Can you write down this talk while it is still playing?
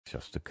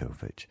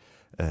Shostakovich,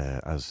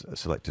 as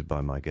selected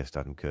by my guest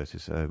Adam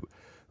Curtis.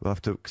 We'll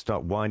have to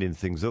start winding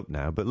things up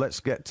now, but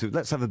let's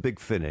have a big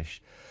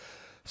finish.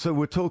 So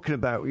we're talking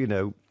about,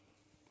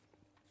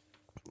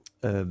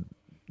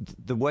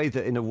 the way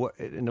that in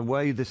a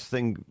way this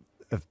thing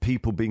of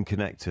people being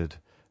connected,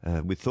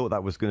 we thought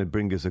that was going to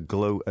bring us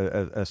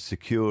a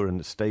secure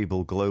and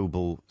stable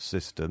global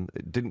system.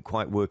 It didn't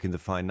quite work in the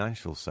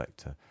financial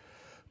sector.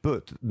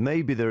 But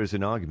maybe there is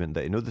an argument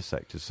that in other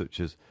sectors,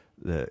 such as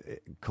the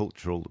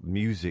cultural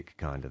music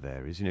kind of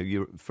areas,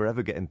 you're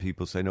forever getting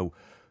people saying, "Oh,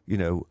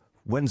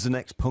 when's the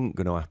next punk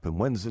going to happen?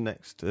 When's the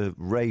next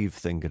rave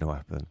thing going to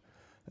happen?"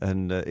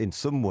 And in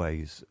some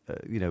ways,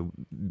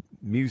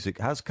 music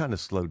has kind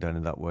of slowed down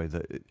in that way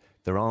that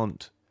there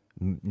aren't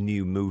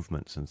new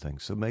movements and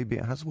things. So maybe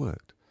it has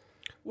worked.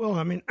 Well,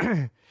 I mean,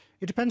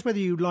 it depends whether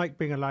you like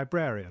being a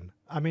librarian.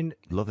 I mean,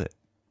 love it.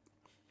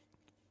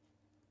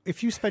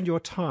 If you spend your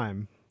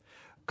time.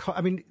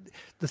 I mean,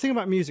 the thing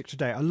about music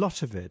today, a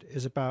lot of it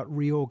is about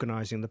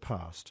reorganizing the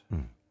past,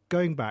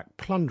 going back,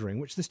 plundering,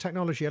 which this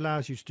technology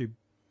allows you to do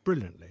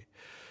brilliantly,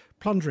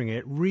 plundering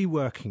it,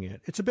 reworking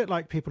it. It's a bit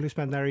like people who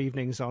spend their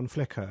evenings on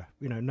Flickr,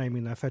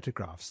 naming their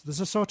photographs.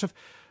 There's a sort of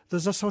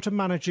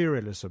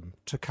managerialism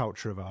to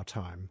culture of our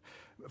time,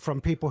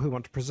 from people who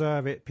want to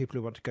preserve it, people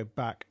who want to go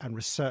back and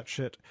research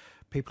it,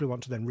 people who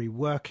want to then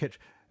rework it.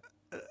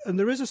 And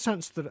there is a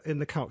sense that in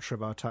the culture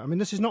of our time, I mean,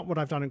 this is not what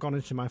I've done and gone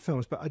into my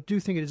films, but I do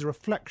think it is a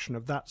reflection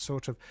of that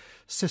sort of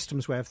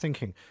systems way of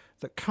thinking,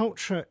 that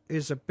culture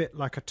is a bit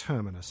like a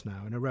terminus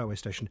now in a railway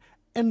station.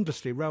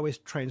 Endlessly, railway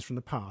trains from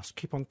the past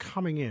keep on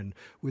coming in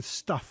with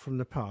stuff from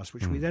the past,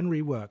 which we then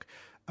rework,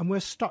 and we're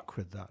stuck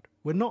with that.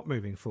 We're not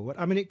moving forward.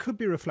 I mean, it could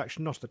be a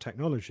reflection not of the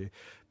technology,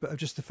 but of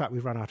just the fact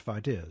we've run out of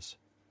ideas.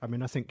 I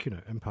mean, I think,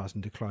 empires in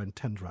decline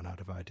tend to run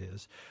out of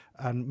ideas.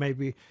 And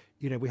maybe,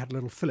 we had a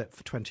little fillip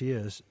for 20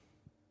 years,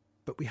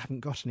 but we haven't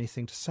got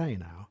anything to say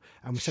now,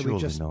 and so Surely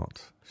we just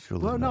not.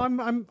 Surely well, not.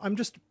 no, I'm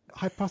just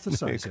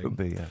hypothesizing. It could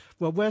be, yeah.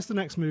 Well, where's the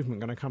next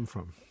movement going to come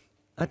from?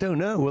 I don't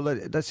know. Well,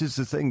 that's just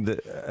the thing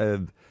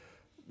that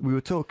we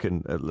were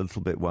talking a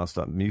little bit whilst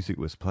that music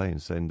was playing,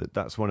 saying that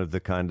that's one of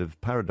the kind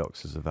of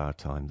paradoxes of our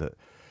time. That,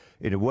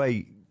 in a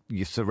way,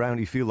 you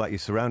feel like you're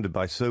surrounded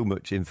by so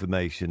much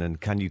information,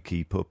 and can you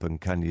keep up, and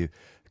can you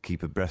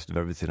keep abreast of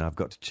everything? I've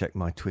got to check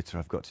my Twitter.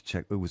 I've got to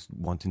check who was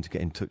wanting to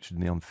get in touch with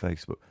me on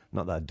Facebook.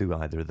 Not that I do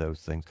either of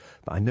those things,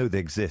 but I know they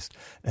exist.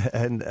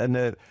 And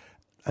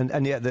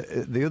yet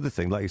the other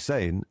thing, like you're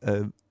saying,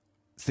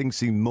 things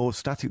seem more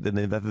static than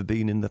they've ever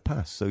been in the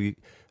past. So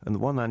on the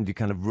one hand, you're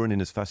kind of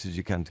running as fast as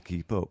you can to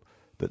keep up,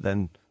 but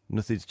then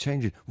nothing's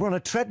changing. We're on a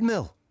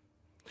treadmill.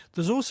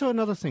 There's also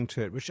another thing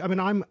to it, which, I mean,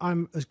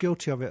 I'm as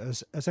guilty of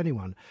it as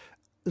anyone.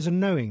 There's a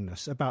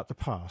knowingness about the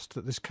past,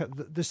 that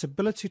this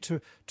ability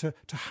to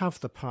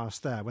have the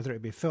past there, whether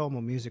it be film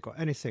or music or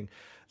anything,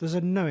 there's a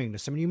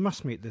knowingness. I mean, you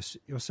must meet this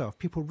yourself.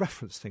 People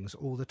reference things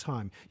all the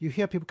time. You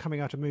hear people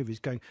coming out of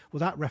movies going, well,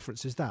 that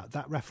reference is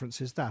that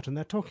reference is that, and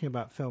they're talking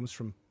about films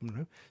from,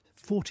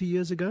 40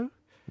 years ago.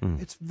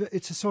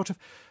 It's a sort of,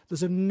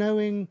 there's a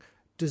knowing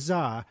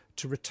desire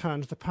to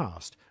return to the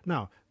past.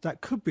 Now,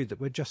 that could be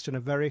that we're just in a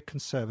very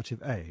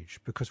conservative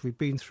age, because we've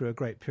been through a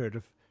great period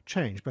of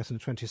change, both in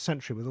the 20th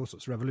century with all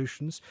sorts of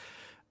revolutions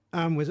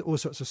and with all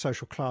sorts of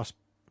social class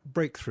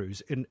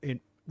breakthroughs, in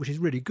which is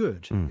really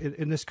good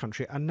in this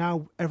country. And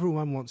now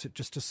everyone wants it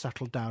just to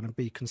settle down and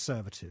be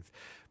conservative.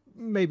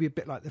 Maybe a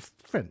bit like the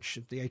French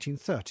of the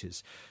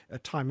 1830s, a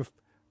time of,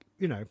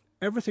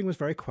 everything was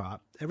very quiet,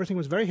 everything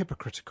was very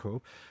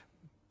hypocritical,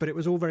 but it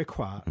was all very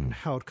quiet and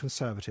held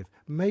conservative.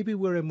 Maybe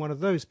we're in one of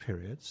those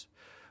periods.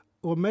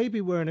 Or maybe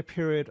we're in a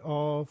period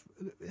of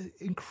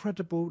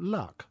incredible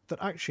luck, that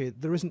actually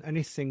there isn't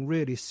anything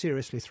really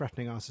seriously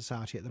threatening our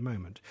society at the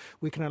moment.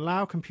 We can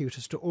allow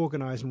computers to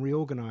organise and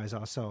reorganise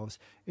ourselves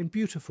in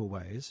beautiful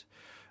ways,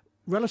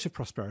 relative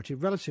prosperity,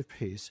 relative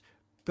peace,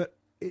 but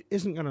it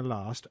isn't going to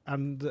last,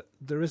 and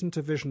there isn't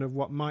a vision of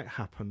what might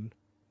happen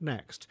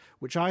next,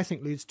 which I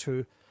think leads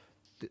to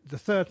the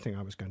third thing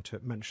I was going to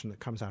mention that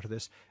comes out of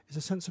this is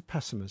a sense of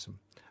pessimism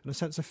and a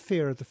sense of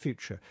fear of the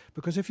future.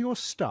 Because if you're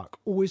stuck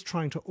always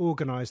trying to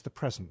organise the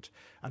present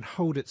and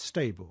hold it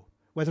stable,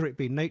 whether it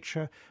be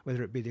nature,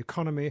 whether it be the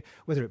economy,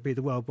 whether it be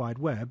the World Wide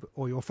Web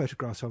or your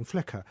photographs on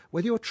Flickr,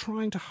 whether you're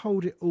trying to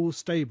hold it all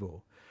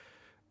stable,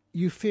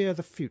 you fear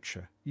the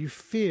future. You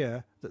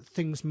fear that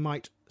things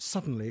might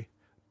suddenly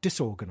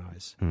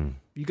disorganise.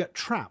 You get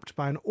trapped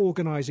by an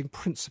organising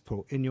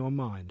principle in your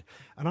mind.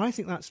 And I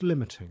think that's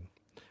limiting.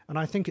 And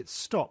I think it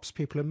stops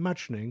people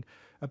imagining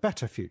a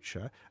better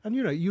future. And,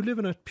 you live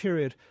in a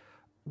period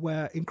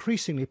where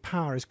increasingly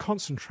power is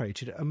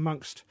concentrated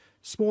amongst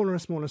smaller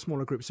and smaller and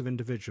smaller groups of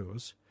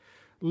individuals,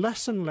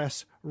 less and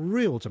less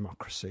real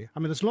democracy. I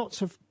mean, there's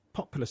lots of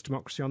populist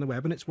democracy on the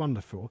web, and it's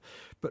wonderful,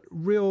 but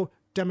real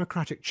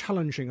democratic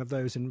challenging of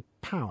those in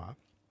power.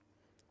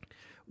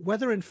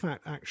 Whether, in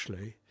fact,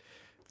 actually,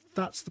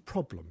 that's the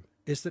problem,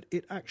 is that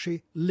it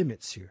actually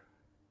limits you.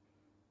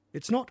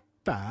 It's not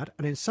bad,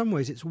 and in some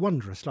ways it's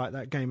wondrous, like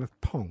that game of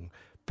Pong,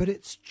 but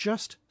it's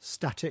just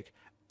static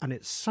and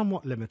it's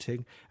somewhat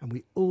limiting, and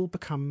we all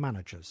become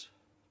managers.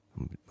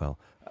 Well,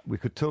 we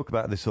could talk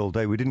about this all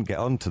day. We didn't get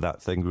on to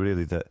that thing,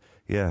 really, that,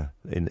 yeah,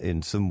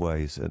 in some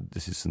ways,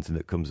 this is something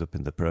that comes up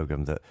in the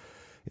programme, that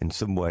in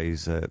some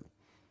ways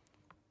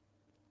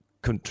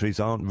countries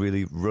aren't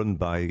really run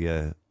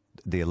by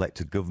the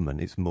elected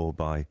government. It's more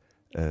by,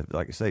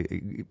 like I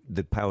say,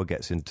 the power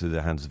gets into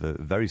the hands of a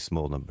very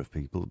small number of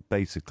people.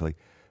 Basically,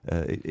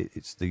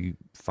 it's the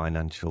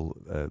financial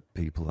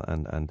people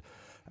and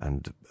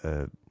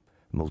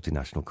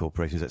multinational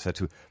corporations,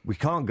 etc. We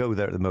can't go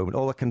there at the moment.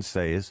 All I can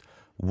say is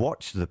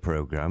watch the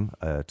programme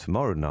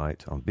tomorrow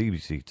night on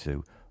BBC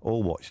Two,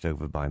 all watched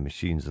over by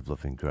Machines of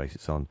Loving Grace.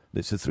 It's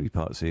a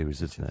 3-part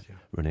series, isn't it? Yeah.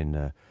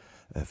 Running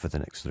for the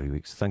next 3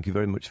 weeks. Thank you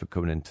very much for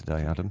coming in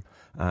today, Adam.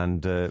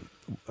 And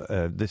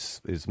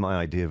this is my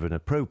idea of an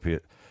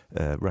appropriate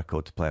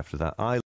record to play after that.